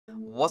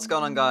What's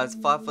going on, guys?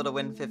 5 for the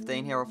win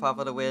 15 here, or 5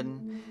 for the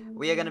win.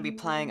 We are going to be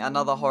playing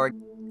another horror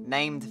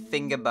named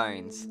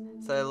Fingerbones.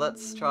 So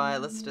let's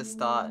just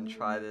start and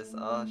try this.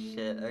 Oh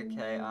shit,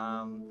 okay,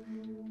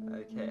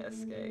 okay,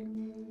 escape.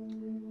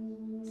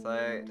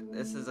 So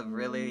this is a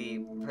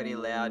really pretty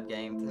loud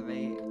game to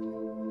me.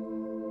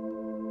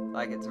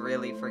 Like, it's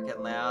really freaking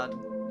loud.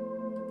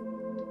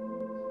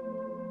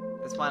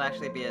 This might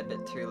actually be a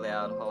bit too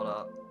loud, hold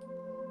up.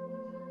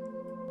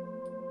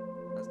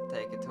 Let's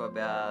take it to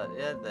about,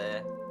 yeah,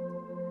 there.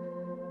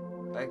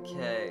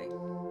 Okay.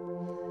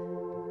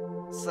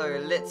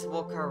 So let's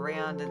walk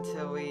around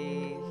until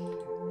we...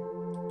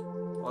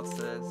 What's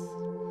this?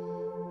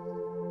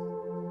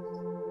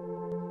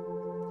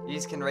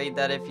 You can read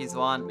that if you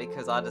want,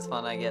 because I just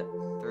want to get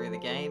through the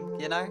game,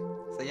 you know?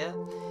 So yeah.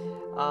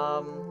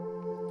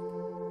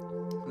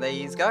 There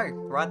you go.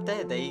 Right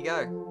there you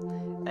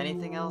go.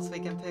 Anything else we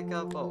can pick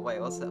up? Oh wait,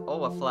 what's it?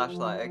 Oh, a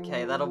flashlight.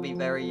 Okay, that'll be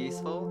very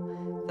useful.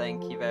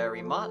 Thank you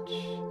very much.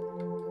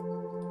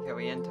 Can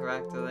we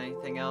interact with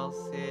anything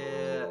else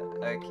here?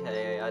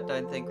 Okay, I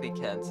don't think we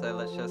can, so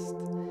let's just...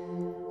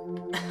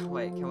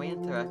 Wait, can we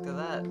interact with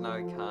that? No,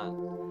 we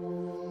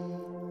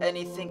can't.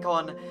 Anything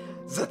on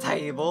the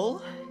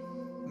table?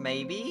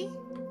 Maybe?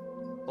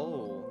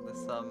 Oh, there's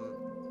some...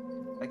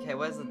 Okay,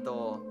 where's the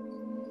door?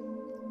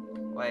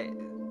 Wait.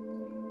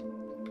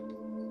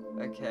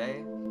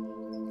 Okay.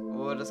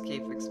 We'll just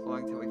keep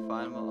exploring till we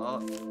find more.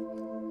 Oh.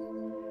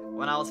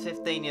 When I was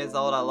 15 years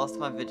old, I lost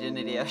my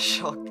virginity. I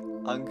shocked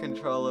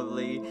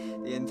uncontrollably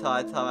the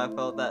entire time. I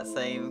felt that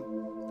same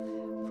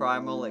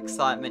primal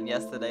excitement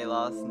yesterday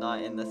last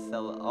night in the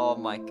cellar. Oh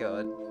my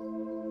god.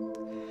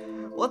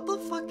 What the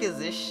fuck is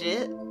this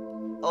shit?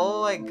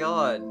 Oh my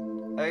god.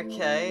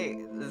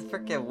 Okay, this is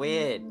freaking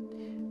weird.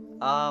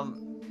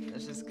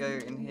 Let's just go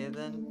in here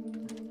then.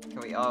 Can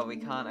we? Oh, we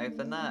can't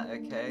open that.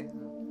 Okay.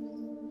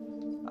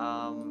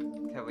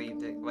 Can we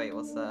do? Wait,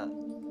 what's that?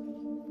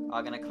 Oh,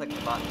 I'm gonna click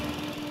the button.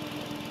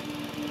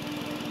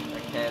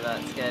 Okay,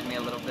 that scared me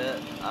a little bit.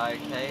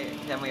 Okay,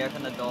 can we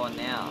open the door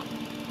now?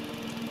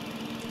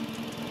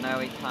 No,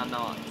 we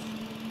cannot.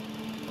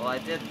 Well,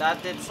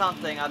 that did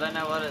something. I don't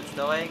know what it's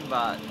doing,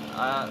 but,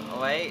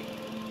 wait.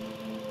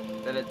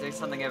 Did it do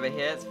something over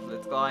here?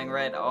 It's glowing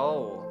red.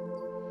 Oh.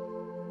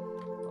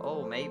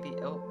 Oh, maybe,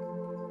 oh.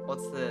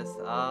 What's this?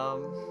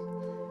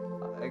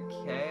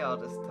 Okay, I'll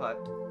just type,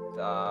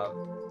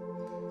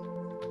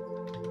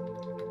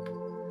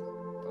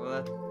 will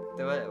that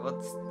do it?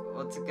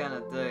 What's it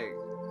gonna do?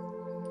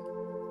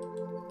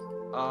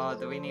 Oh,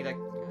 do we need a...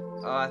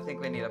 Oh, I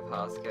think we need a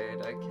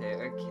passcode.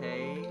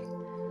 Okay.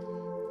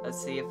 Let's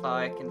see if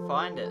I can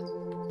find it.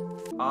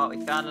 Oh,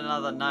 we found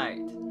another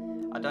note.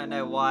 I don't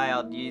know why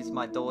I'd use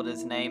my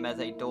daughter's name as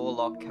a door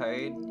lock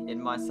code in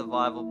my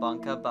survival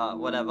bunker, but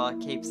whatever,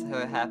 keeps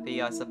her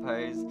happy, I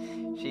suppose.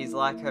 She's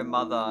like her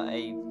mother,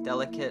 a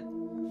delicate,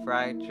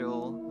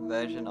 fragile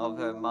version of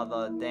her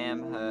mother.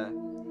 Damn her.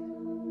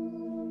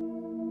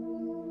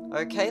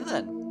 Okay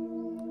then.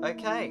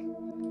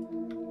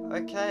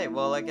 Okay,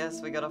 well I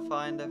guess we gotta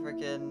find a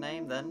freaking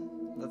name then.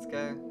 Let's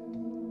go.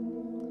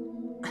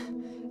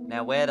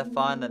 Now where to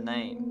find the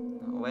name?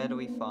 Where do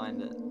we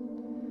find it?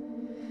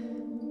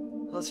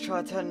 Let's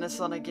try turning this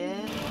on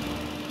again.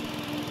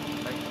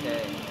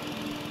 Okay.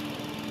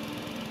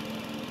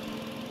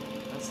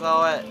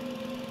 So it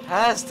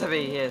has to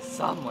be here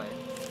somewhere.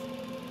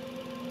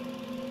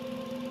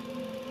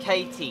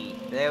 Katie.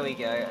 There we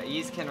go.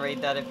 You can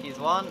read that if you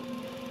want.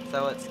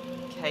 So it's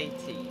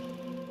Katie.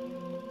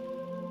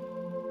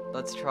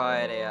 Let's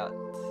try it out.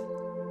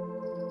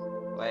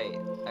 Wait,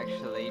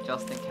 actually,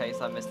 just in case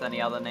I missed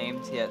any other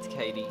names, yeah, it's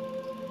Katie.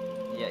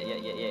 Yeah,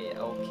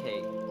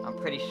 okay. I'm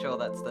pretty sure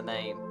that's the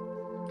name.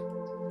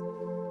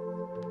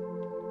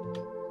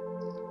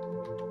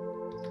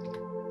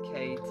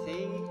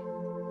 Katie.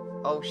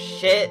 Oh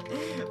shit!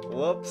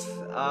 Whoops.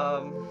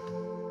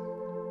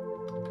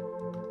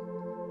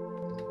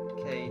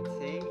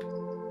 Katie.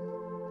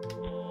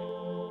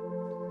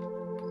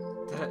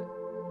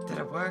 Did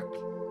it work?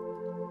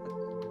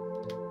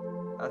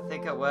 I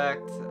think it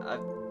worked.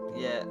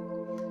 Yeah.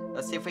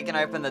 Let's see if we can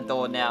open the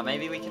door now.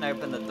 Maybe we can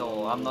open the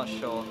door. I'm not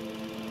sure.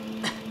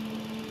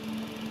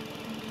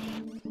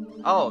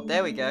 Oh,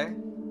 there we go.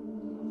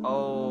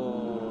 Oh.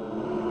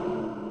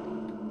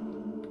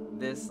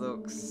 This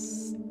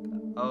looks...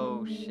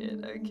 Oh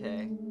shit,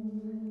 okay.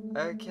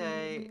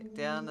 Okay,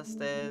 down the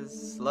stairs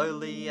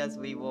slowly as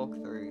we walk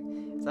through.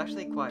 It's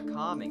actually quite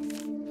calming.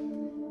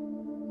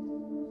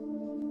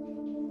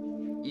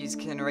 You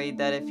can read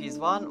that if you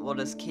want. We'll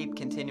just keep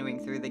continuing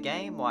through the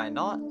game. Why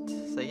not?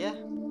 So yeah.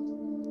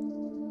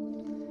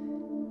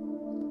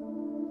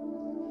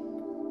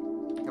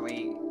 Can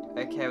we...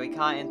 Okay, we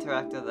can't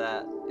interact with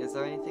that. Is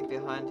there anything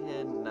behind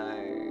here?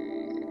 No.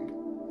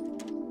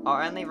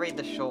 I'll only read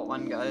the short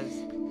one,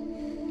 guys.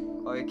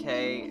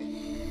 Okay.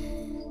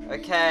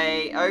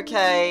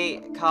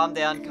 Okay. Calm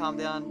down.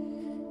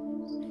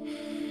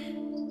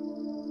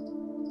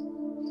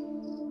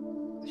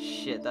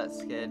 Shit, that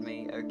scared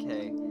me.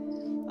 Okay.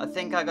 I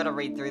think I gotta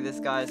read through this,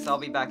 guys, so I'll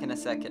be back in a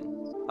second.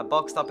 I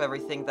boxed up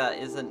everything that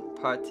isn't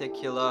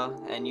particular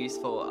and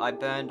useful. I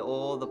burned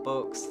all the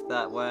books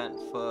that weren't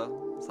for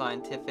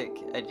scientific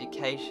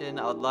education.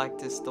 I'd like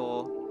to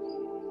store...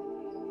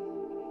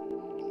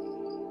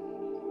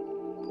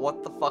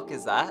 What the fuck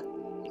is that?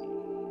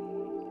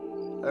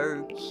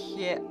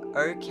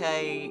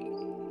 Okay.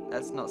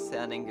 That's not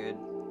sounding good.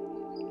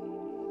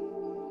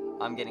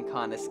 I'm getting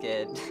kinda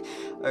scared.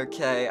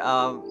 Okay,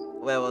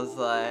 where was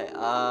I?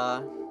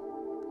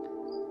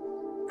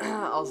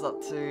 I was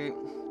up to...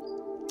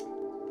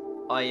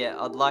 Oh yeah,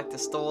 I'd like to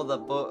store the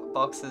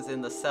boxes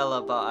in the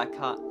cellar, but I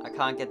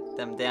can't get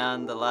them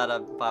down the ladder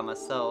by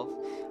myself.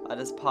 I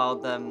just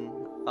piled them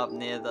up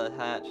near the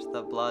hatch.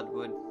 The blood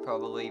would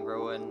probably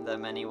ruin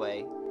them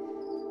anyway.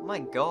 Oh my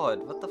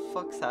god, what the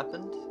fuck's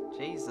happened?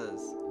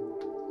 Jesus.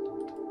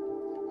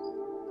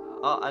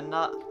 Oh,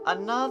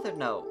 another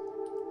note.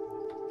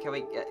 Can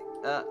we get,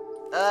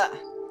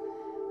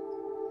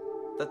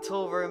 the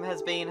tool room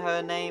has been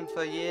her name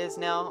for years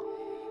now.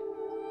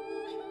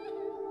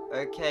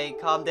 Okay,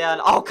 calm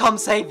down. I'll come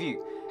save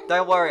you.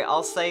 Don't worry,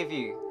 I'll save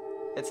you.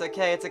 It's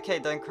okay,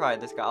 don't cry.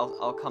 This guy,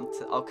 I'll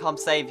come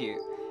save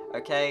you.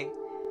 Okay?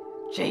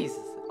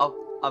 Jesus.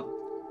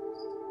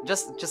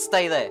 Just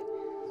stay there.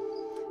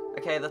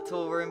 Okay, the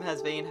tool room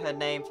has been her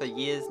name for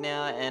years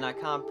now, and I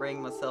can't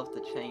bring myself to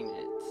change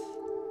it.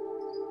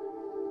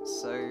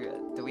 So,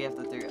 do we have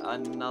to do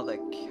another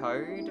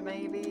code,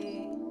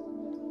 maybe?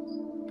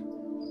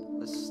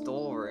 The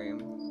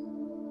storeroom.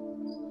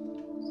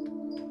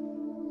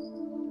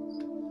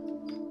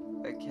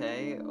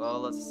 Okay, well,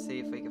 let's see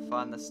if we can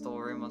find the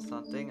storeroom or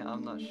something.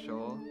 I'm not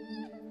sure.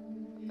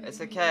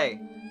 It's okay.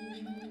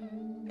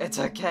 It's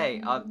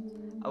okay.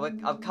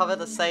 I've covered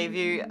to save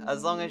you,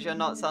 as long as you're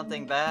not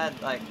something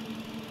bad. Like,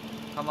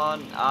 come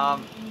on.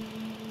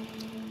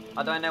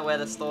 I don't know where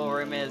the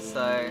storeroom is,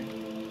 so...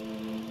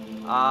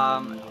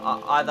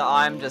 either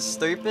I'm just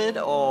stupid,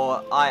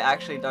 or I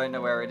actually don't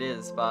know where it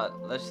is, but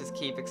let's just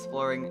keep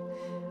exploring.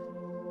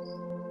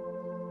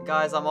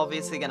 Guys, I'm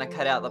obviously gonna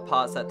cut out the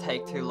parts that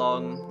take too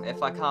long.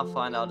 If I can't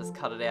find it, I'll just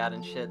cut it out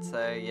and shit,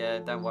 so yeah,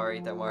 don't worry.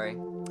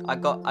 I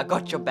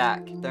got your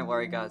back. Don't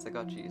worry, guys, I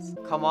got you.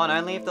 Come on,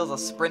 only if there's a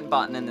sprint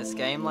button in this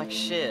game, like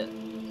shit.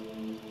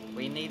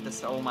 We need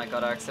this. Oh my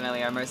god, I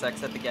accidentally almost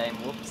exited the game,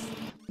 whoops.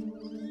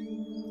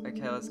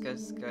 Okay, let's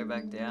just go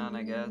back down,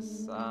 I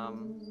guess.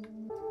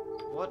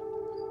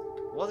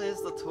 What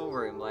is the tool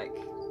room, like?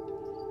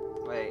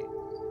 Wait.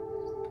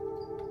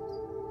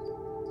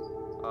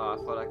 Oh, I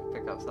thought I could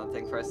pick up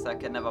something for a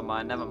second. Never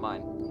mind.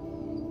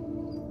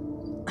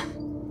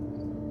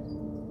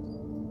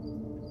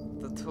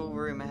 The tool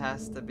room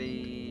has to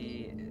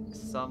be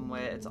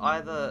somewhere. It's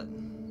either...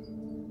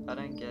 I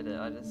don't get it.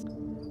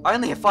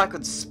 Only if I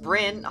could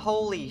sprint!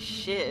 Holy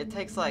shit, it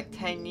takes like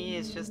 10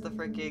 years just to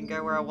freaking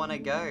go where I want to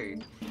go.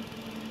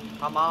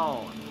 Come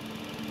on.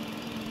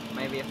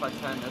 Maybe if I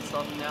turn this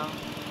off now?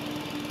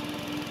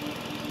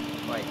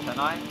 Wait, can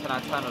I? Can I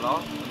turn it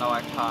off? No,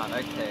 I can't.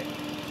 Okay.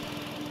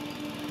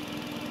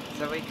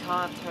 So we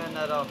can't turn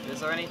that off. Is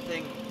there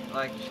anything,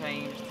 like,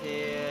 changed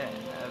here?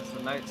 Has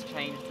the notes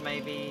changed,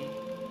 maybe?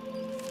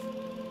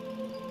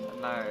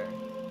 No.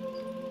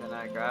 Can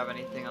I grab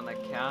anything on the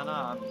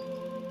counter?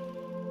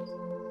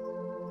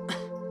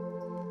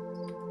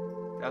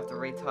 Do I have to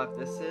retype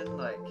this in?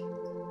 Like,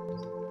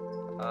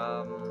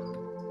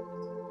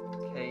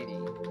 Katie.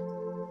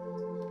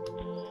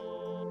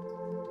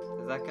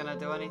 Is that gonna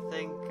do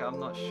anything? I'm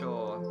not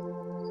sure.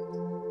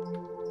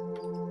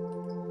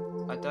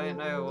 I don't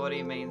know what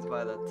he means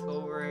by the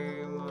tool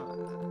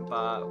room,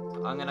 but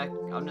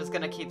I'm just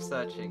gonna keep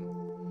searching.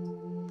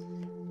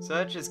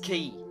 Search is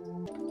key.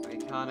 We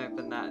can't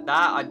open that.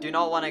 I do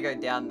not want to go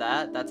down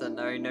that. That's a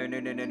no.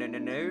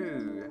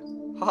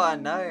 Oh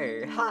no.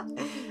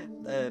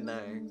 No.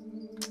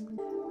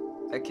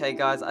 Okay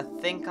guys, I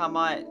think I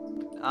might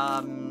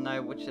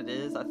know which it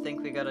is. I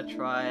think we gotta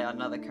try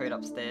another code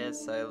upstairs,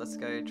 so let's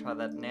go try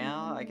that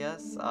now, I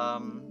guess.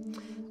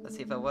 Let's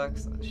see if it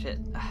works. Shit.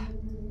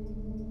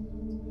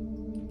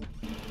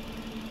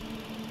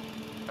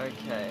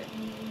 Okay.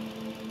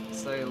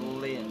 So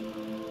Lynn.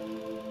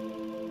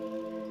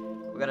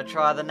 We gotta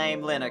try the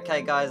name Lynn.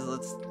 Okay guys,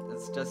 let's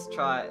just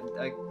try it.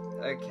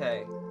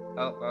 Okay.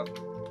 Oh.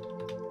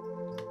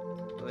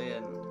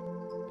 Lynn.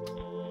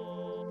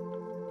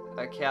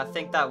 Okay, I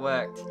think that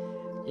worked.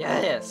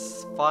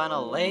 Yes,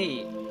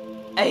 finally.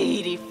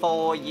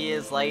 84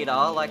 years later,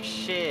 like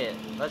shit.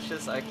 Let's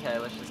just go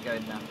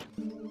down.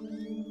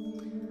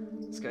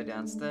 Let's go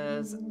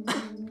downstairs.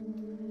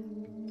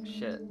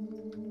 Shit.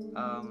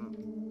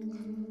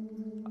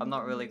 I'm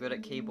not really good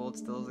at keyboard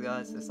stills,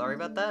 guys, so sorry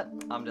about that.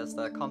 I'm just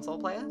a console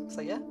player,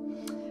 so yeah.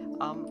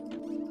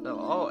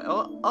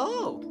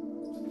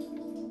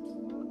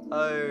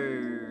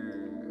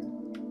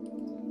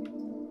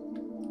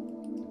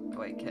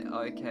 Wait,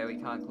 okay, we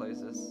can't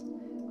close this.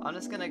 I'm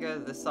just gonna go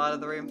to this side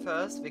of the room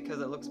first because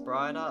it looks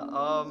brighter.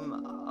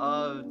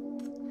 I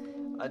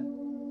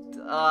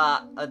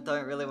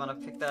don't really want to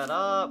pick that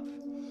up.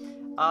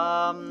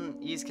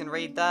 You can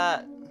read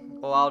that,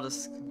 or I'll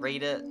just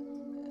read it,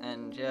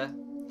 and yeah.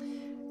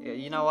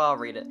 You know what, I'll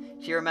read it.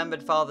 She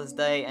remembered Father's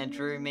Day and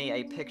drew me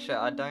a picture.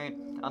 I don't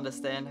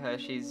understand her.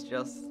 She's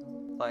just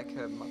like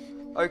her mom.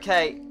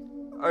 Okay.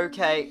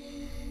 Okay.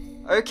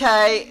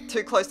 Okay.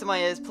 Too close to my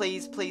ears.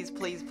 Please, please,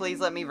 please, please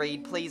let me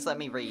read. Please let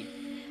me read.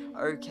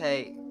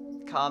 Okay.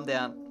 Calm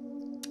down.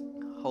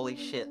 Holy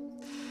shit.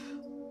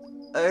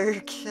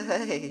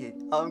 Okay.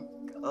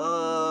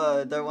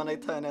 I don't want to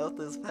turn out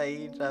this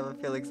page. I have a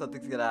feeling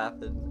something's gonna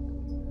happen.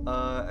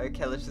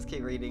 Okay, let's just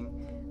keep reading.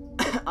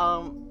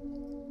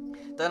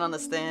 Don't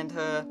understand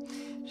her.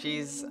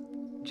 She's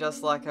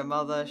just like her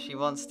mother. She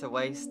wants to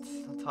waste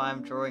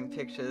time drawing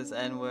pictures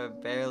and we're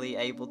barely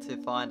able to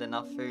find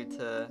enough food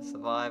to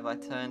survive. I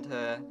turned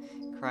her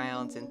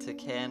crayons into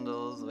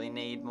candles. We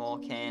need more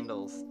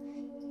candles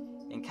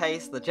in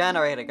case the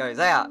generator goes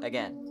out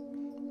again.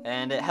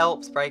 And it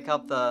helps break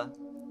up the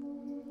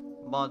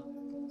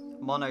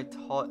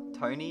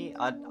monotony.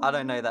 I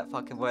don't know that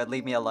fucking word.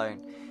 Leave me alone.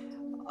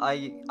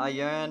 I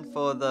yearn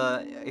for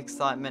the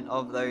excitement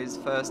of those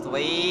first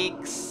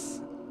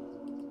weeks.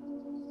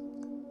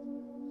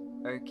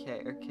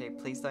 Okay,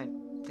 please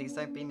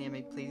don't be near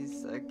me,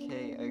 please.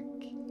 Okay.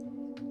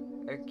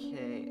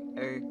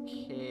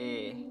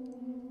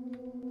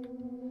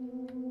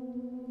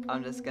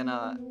 I'm just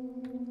gonna...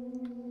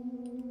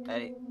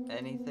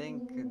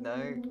 anything?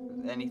 No?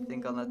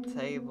 Anything on the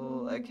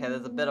table? Okay,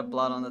 there's a bit of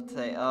blood on the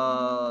table.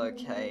 Oh,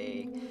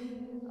 okay.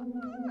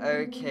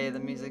 Okay, the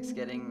music's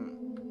getting...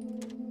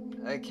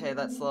 Okay,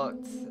 that's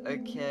locked.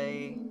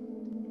 Okay.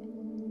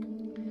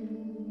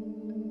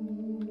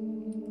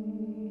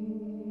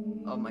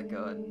 Oh my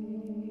god.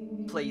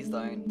 Please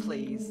don't.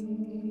 Please.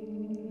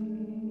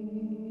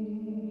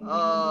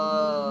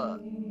 I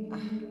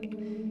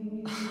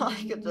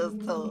could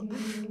just tell.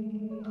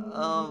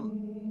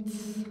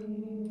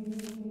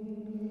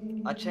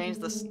 I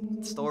changed the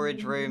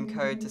storage room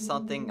code to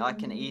something I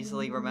can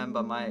easily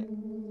remember.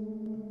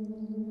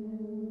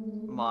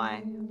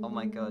 Oh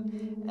my god.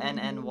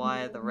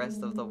 N-N-Y, the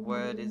rest of the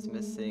word is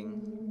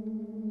missing.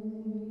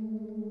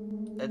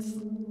 It's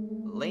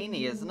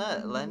Lenny, isn't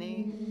it?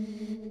 Lenny?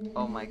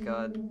 Oh my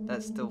god,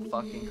 that's still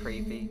fucking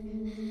creepy.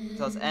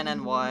 So it's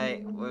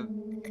N-N-Y,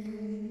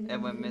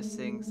 and we're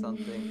missing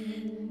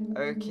something.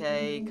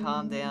 Okay,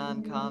 calm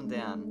down.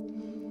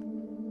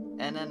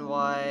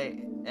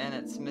 N-N-Y, and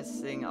it's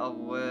missing a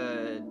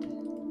word.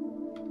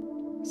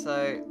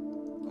 So,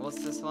 what's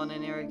this one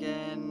in here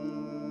again?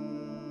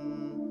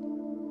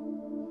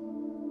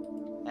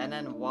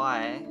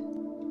 N-N-Y?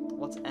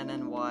 What's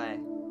N-N-Y?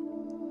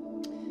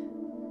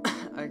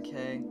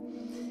 Okay.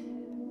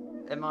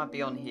 It might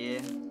be on here.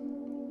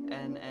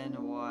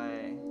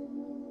 N-N-Y.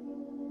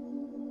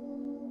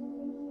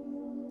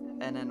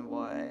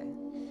 N-N-Y.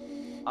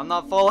 I'm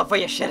not falling for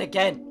your shit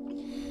again!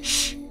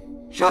 Shh!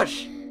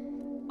 Shush!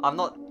 I'm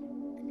not...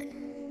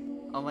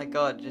 Oh my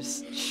god,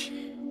 just shh.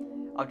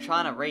 I'm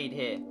trying to read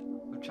here.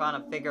 I'm trying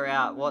to figure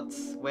out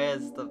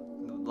where's the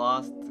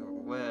last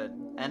word.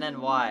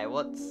 N-N-Y,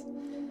 what's...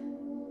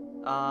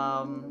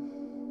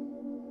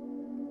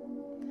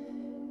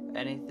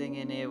 Anything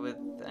in here with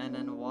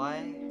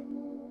N-N-Y?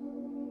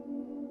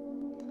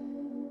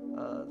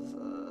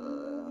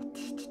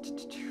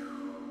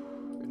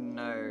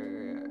 No.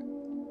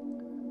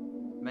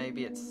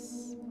 Maybe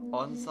it's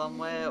on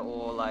somewhere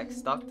or like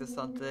stuck to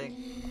something.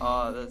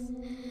 Oh,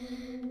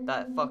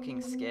 that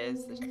fucking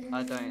scares the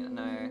I don't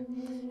know.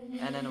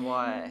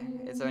 N-N-Y.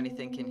 Is there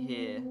anything in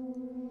here?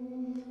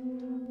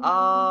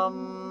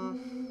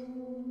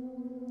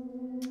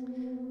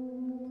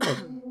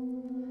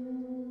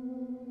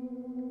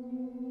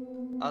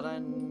 I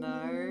don't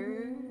know.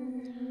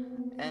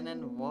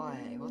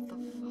 N-N-Y. What the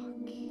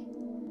fuck?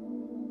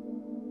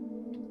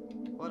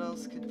 What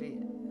else could be?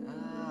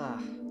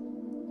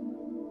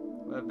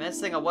 We're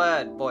missing a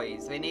word,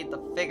 boys. We need to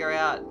figure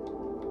out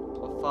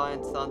or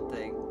find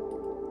something.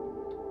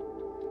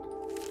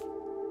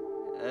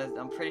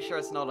 I'm pretty sure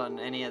it's not on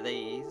any of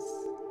these.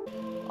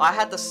 I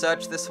had to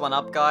search this one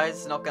up,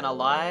 guys, not gonna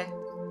lie.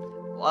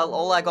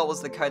 All I got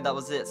was the code, that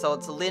was it. So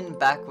it's Lynn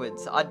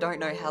backwards. I don't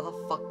know how the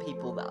fuck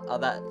people are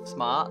that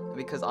smart,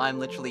 because I'm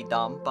literally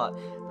dumb, but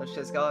let's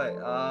just go.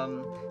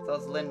 So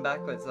it's Lynn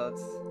backwards, so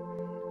it's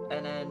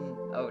N-N...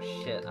 Oh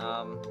shit,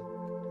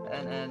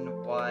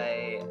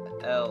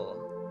 N-N-Y-L.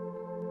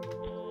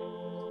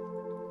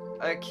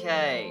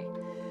 Okay.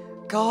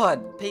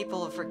 God,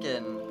 people are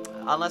freaking...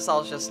 Unless I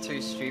was just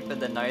too stupid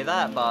to know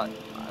that, but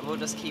we'll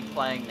just keep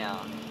playing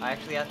now. I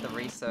actually have to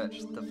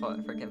research the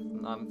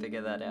freaking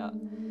figure that out.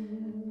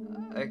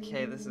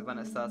 Okay, this is when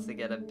it starts to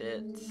get a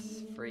bit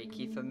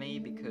freaky for me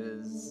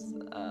because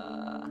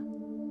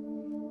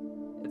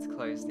it's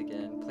closed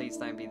again. Please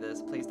don't be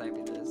this. Please don't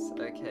be this.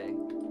 Okay.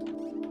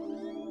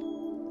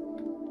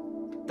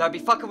 Don't be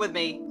fucking with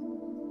me.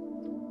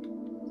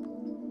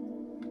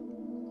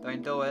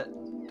 Don't do it.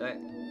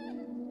 Don't.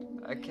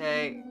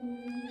 Okay.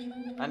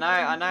 I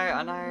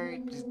know.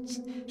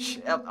 Just, shh,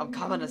 I'm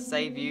coming to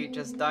save you.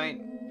 Just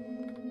don't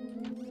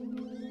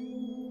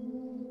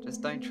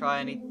try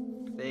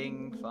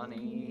anything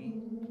funny.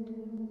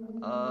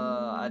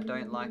 I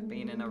don't like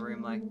being in a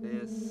room like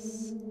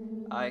this.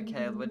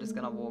 Okay, we're just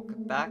gonna walk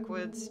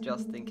backwards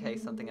just in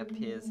case something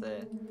appears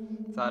there.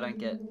 So I don't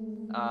get,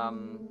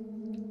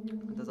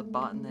 there's a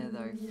button there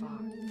though,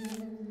 fuck.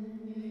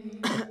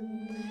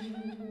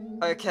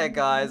 Okay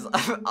guys,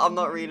 I'm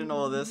not reading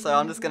all this, so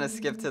I'm just gonna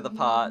skip to the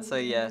part, so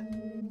yeah.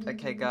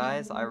 Okay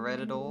guys, I read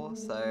it all,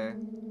 so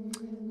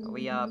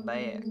we are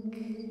back.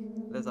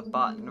 There's a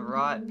button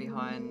right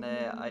behind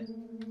there.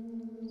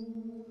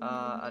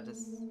 I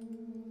just...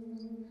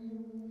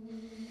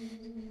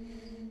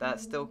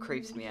 That still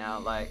creeps me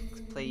out, like,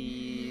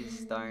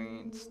 please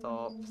don't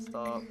stop.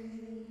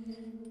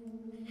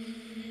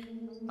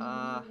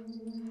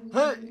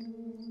 Hey!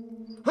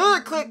 Hey!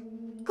 Click!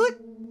 Click!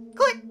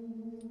 Click!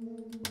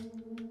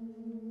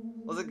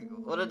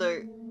 What'd it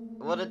do?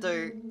 What'd it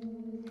do?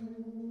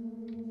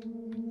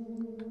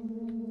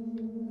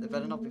 It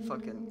better not be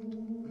fucking...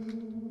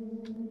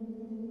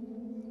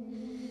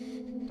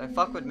 Don't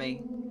fuck with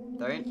me.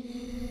 Don't.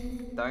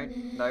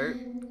 No.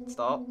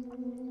 Stop.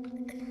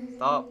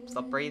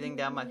 Stop breathing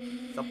down my...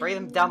 Stop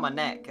breathing down my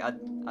neck. I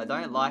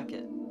don't like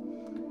it.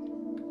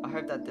 I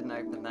hope that didn't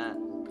open that.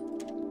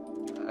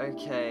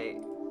 Okay.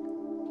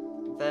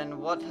 Then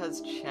what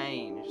has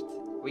changed?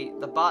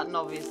 The button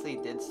obviously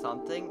did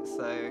something,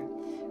 so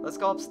let's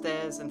go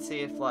upstairs and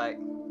see if like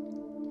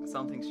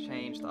something's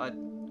changed. I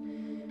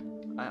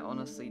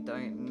honestly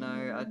don't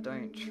know. I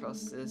don't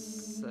trust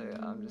this, so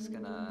I'm just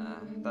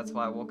gonna... That's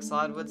why I walk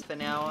sideways for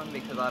now on,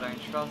 because I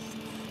don't trust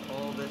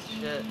all this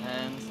shit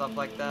and stuff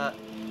like that.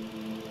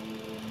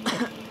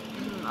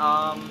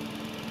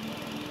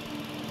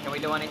 Can we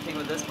do anything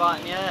with this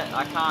button yet?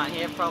 I can't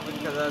hear probably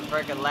because it's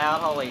freaking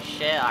loud. Holy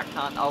shit, I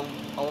can't...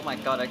 Oh my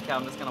god, okay,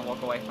 I'm just gonna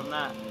walk away from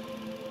that.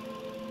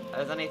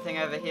 Is anything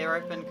over here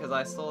open? Because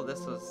I saw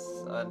this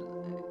was an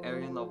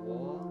area in the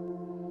wall.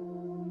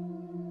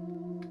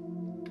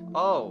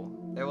 Oh,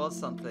 there was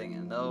something,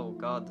 and oh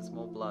god, there's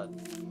more blood.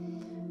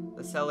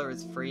 The cellar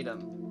is freedom.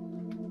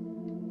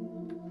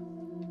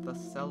 The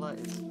cellar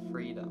is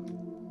freedom.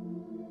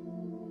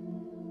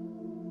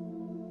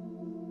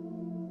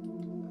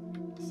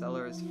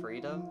 Cellar is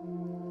freedom?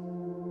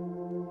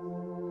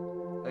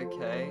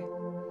 Okay.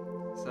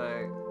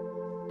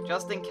 So,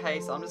 just in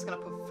case, I'm just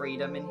gonna put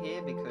freedom in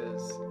here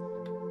because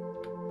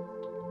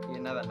you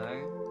never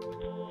know.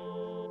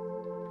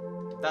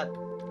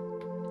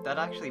 That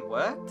actually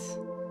worked?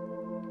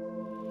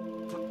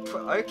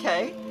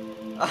 Okay.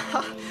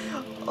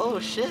 Oh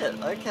shit,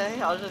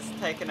 okay. I was just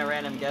taking a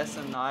random guess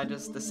and I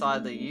just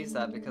decided to use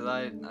that because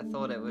I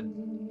thought it would,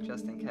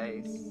 just in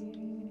case.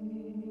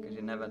 Because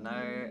you never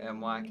know,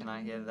 and why can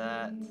I hear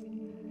that?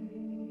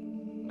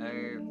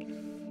 Nope.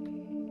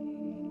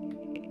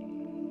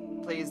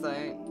 Please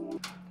don't.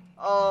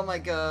 Oh my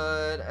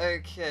god,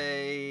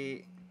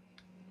 okay.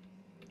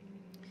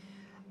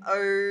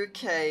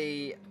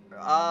 Okay.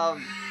 Oh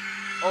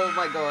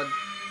my god.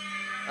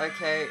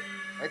 Okay.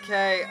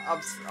 Okay,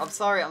 I'm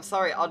sorry,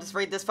 I'll just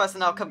read this first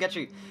and I'll come get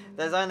you.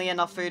 There's only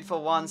enough food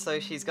for one, so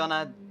she's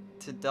gonna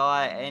to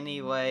die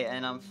anyway,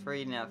 and I'm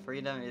free now.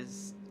 Freedom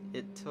is...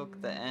 It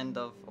took the end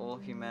of all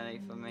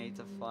humanity for me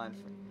to find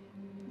freedom.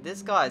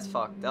 This guy's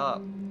fucked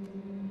up.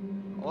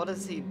 What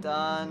has he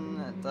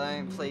done?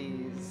 Don't,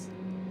 please.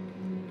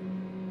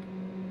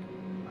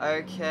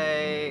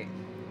 Okay.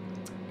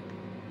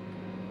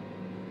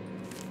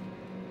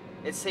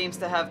 It seems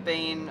to have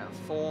been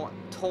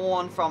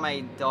torn from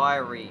a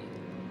diary.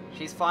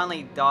 She's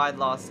finally died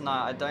last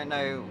night. I don't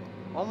know...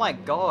 Oh my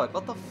god,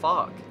 what the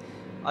fuck?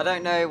 I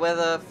don't know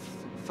whether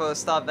for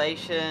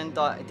starvation,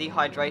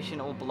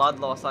 dehydration, or blood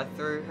loss, I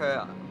threw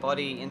her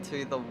body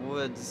into the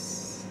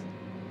woods.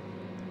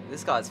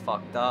 This guy's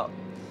fucked up.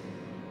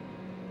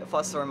 If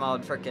I saw him, I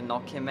would freaking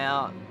knock him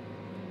out.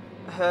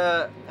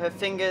 Her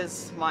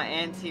fingers, my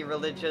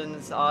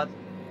anti-religions,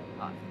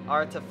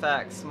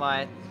 artifacts,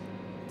 my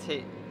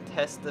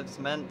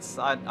testaments,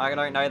 I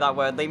don't know that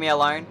word, leave me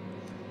alone.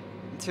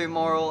 To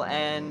moral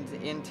and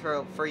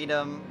inter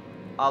freedom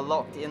are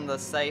locked in the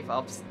safe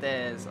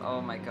upstairs. Oh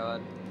my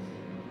god.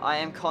 I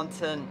am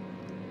content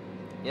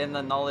in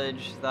the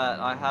knowledge that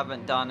I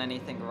haven't done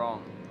anything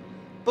wrong.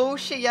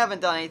 Bullshit, you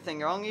haven't done anything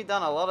wrong. You've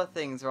done a lot of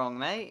things wrong,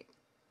 mate.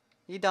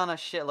 You've done a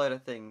shitload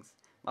of things.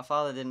 My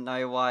father didn't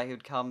know why he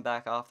would come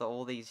back after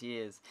all these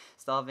years.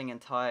 Starving and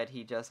tired,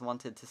 he just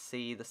wanted to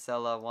see the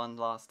cellar one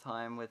last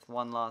time with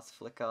one last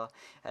flicker,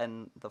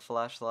 and the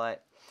flashlight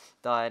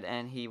died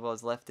and he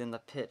was left in the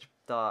pitch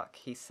dark.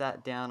 He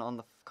sat down on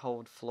the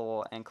cold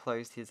floor and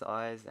closed his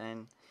eyes,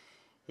 and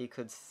he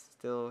could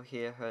still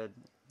hear her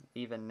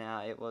even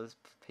now. It was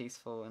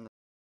peaceful and...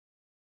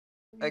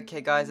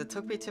 Okay guys, it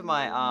took me to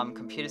my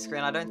computer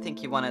screen. I don't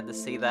think you wanted to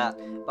see that,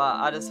 but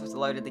I just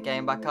loaded the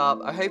game back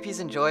up. I hope you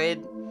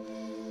enjoyed.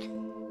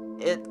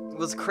 It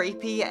was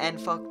creepy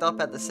and fucked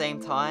up at the same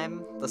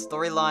time. The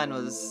storyline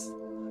was...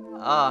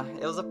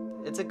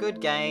 it's a good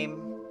game.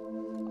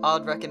 I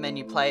would recommend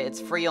you play it. It's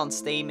free on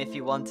Steam if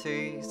you want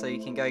to, so you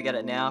can go get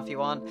it now if you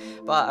want.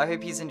 But I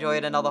hope you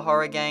enjoyed another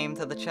horror game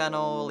to the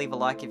channel. Leave a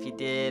like if you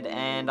did,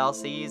 and I'll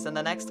see you in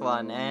the next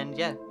one. And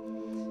yeah,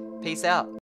 peace out.